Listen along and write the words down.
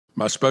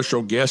My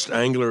special guest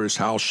angler is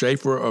Hal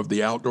Shaffer of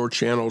the Outdoor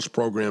Channel's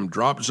program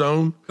Drop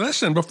Zone.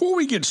 Listen, before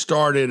we get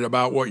started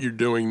about what you're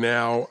doing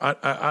now,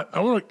 I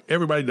want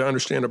everybody to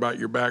understand about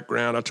your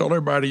background. I told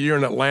everybody you're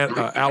an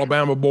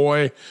Alabama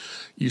boy.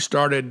 You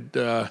started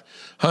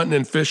hunting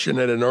and fishing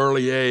at an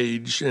early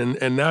age,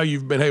 and now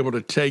you've been able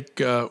to take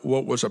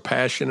what was a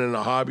passion and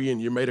a hobby, and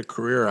you made a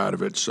career out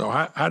of it. So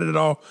how did it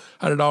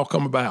all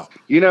come about?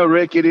 You know,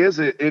 Rick, it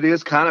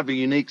is kind of a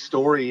unique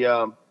story.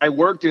 I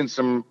worked in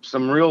some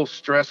real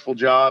stressful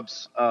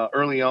jobs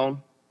early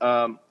on.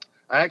 I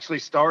actually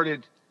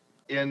started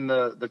in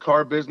the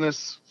car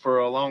business for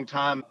a long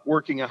time,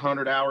 working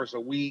 100 hours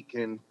a week,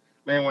 and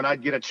man, when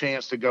I'd get a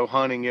chance to go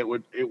hunting, it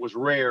was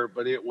rare,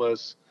 but it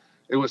was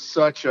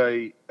such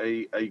a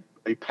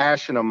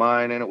passion of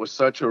mine, and it was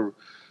such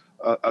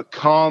a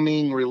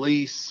calming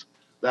release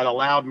that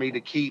allowed me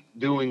to keep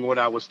doing what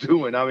I was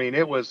doing. I mean,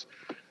 it was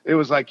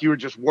like you were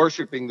just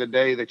worshiping the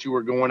day that you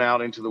were going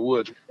out into the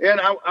woods.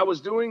 And I was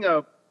doing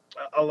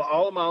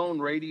all of my own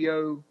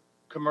radio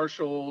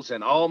commercials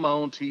and all my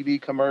own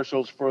TV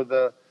commercials for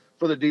the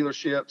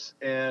dealerships,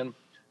 and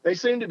they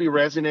seemed to be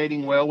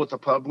resonating well with the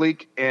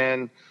public.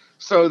 And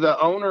so the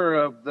owner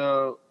of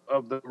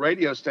the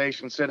radio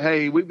station said,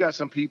 "Hey, we've got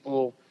some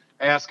people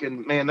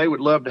asking, man, they would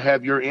love to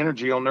have your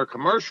energy on their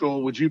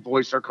commercial. Would you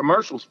voice their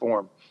commercials for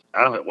them?"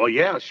 I went, "Well,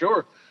 yeah,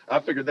 sure." I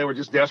figured they were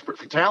just desperate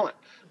for talent.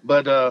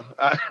 But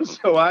I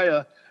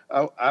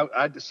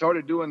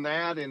started doing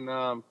that,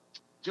 and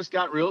just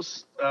got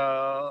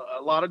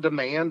a lot of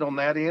demand on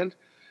that end.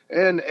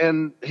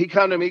 And he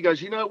come to me, he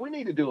goes, "You know, we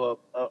need to do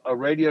a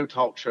radio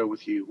talk show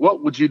with you.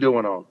 What would you do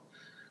it on?"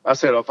 I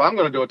said, "If I'm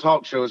going to do a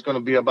talk show, it's going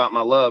to be about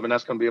my love, and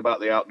that's going to be about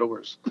the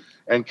outdoors."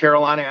 And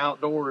Carolina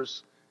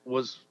Outdoors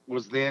was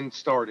then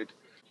started.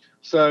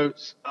 So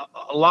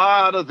a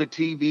lot of the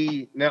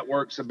TV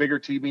networks, the bigger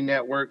TV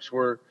networks,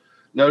 were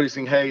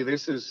noticing, hey,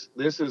 this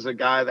is a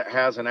guy that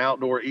has an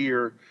outdoor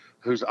ear,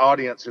 whose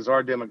audience is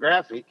our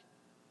demographic,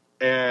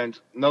 and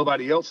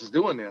nobody else is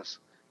doing this.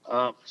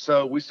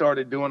 So we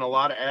started doing a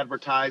lot of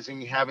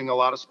advertising, having a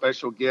lot of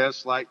special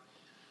guests like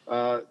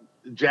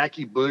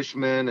Jackie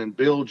Bushman and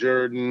Bill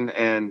Jordan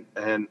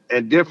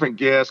and different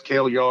guests,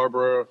 Cale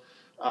Yarborough.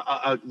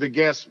 The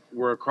guests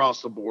were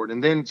across the board.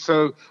 And then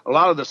so a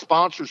lot of the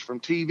sponsors from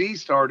TV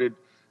started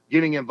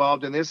getting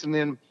involved in this. And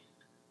then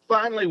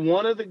finally,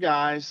 one of the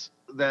guys,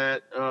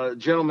 that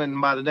gentleman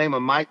by the name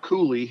of Mike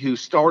Cooley, who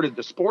started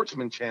the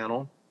Sportsman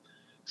channel,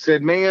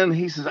 said, "Man,"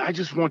 he says, "I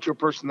just want your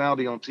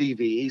personality on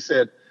TV." He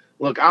said,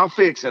 "Look, I'll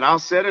fix it. I'll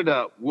set it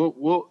up.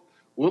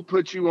 We'll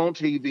put you on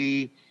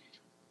TV.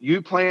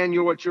 You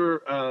plan what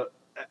your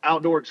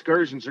outdoor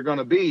excursions are going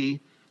to be,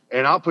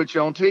 and I'll put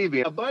you on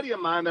TV." A buddy of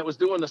mine that was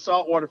doing the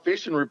saltwater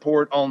fishing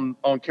report on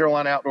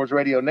Carolina Outdoors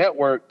Radio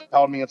Network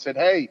called me and said,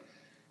 "Hey,"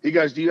 he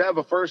goes, "do you have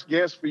a first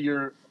guest for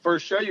your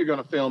first show you're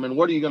going to film, and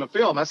what are you going to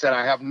film?" I said,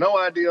 "I have no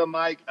idea,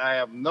 Mike. I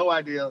have no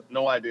idea.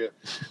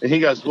 And he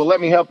goes, "Well, let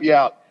me help you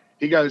out."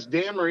 He goes,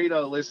 "Dan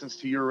Marino listens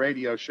to your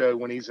radio show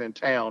when he's in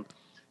town,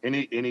 and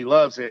he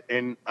loves it.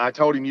 And I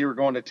told him you were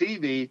going to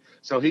TV,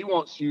 so he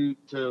wants you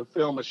to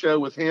film a show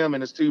with him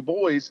and his two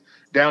boys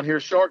down here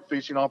shark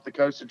fishing off the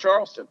coast of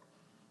Charleston."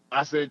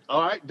 I said,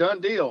 "All right, done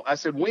deal." I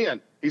said,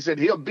 "When?" He said,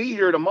 "He'll be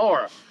here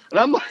tomorrow." And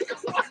I'm like,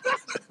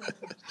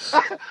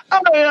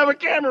 I don't have a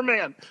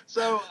cameraman.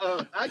 So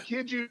I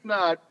kid you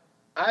not,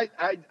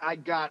 I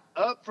got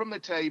up from the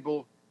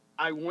table.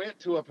 I went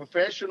to a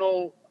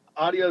professional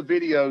audio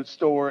video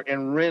store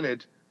and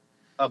rented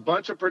a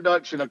bunch of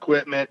production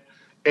equipment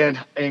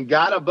and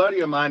got a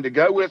buddy of mine to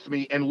go with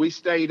me. And we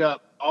stayed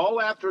up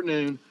all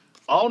afternoon,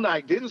 all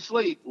night, didn't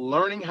sleep,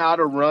 learning how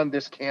to run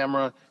this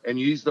camera and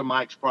use the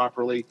mics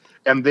properly.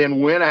 And then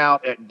went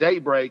out at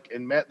daybreak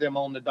and met them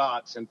on the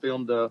docks and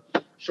filmed a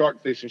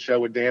shark fishing show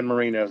with Dan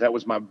Marino. That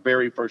was my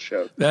very first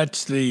show.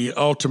 That's the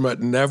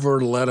ultimate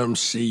never let them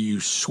see you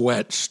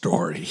sweat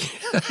story.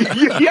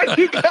 Yeah,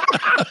 you got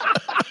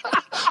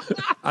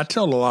I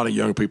tell a lot of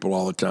young people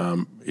all the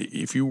time,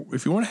 if you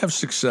want to have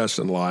success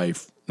in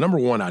life, number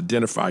one,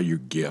 identify your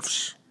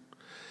gifts.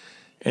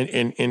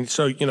 And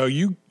so, you know,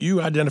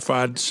 you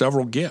identified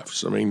several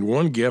gifts. I mean,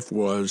 one gift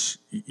was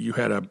you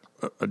had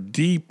a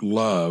deep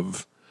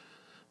love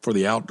for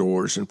the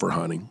outdoors and for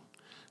hunting.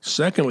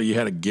 Secondly, you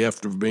had a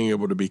gift of being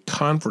able to be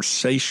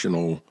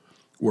conversational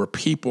where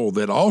people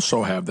that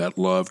also have that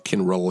love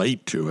can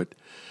relate to it.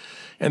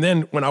 And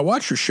then when I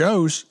watch your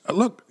shows,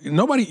 look,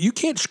 you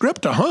can't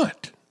script a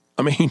hunt.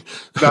 I mean,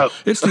 no.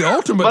 It's the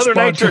ultimate Mother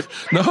Nature.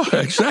 No,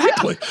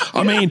 exactly.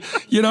 I mean,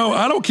 you know,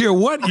 I don't care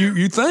what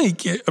you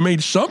think. I mean,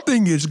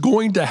 something is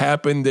going to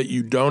happen that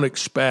you don't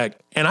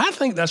expect. And I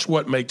think that's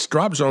what makes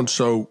Drop Zone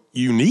so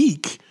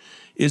unique,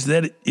 is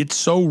that it's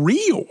so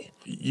real.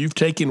 You've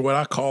taken what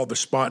I call the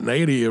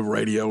spontaneity of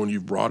radio and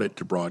you've brought it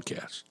to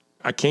broadcast.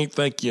 I can't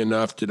thank you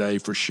enough today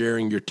for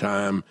sharing your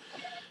time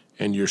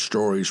and your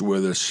stories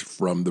with us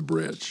from the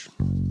bridge.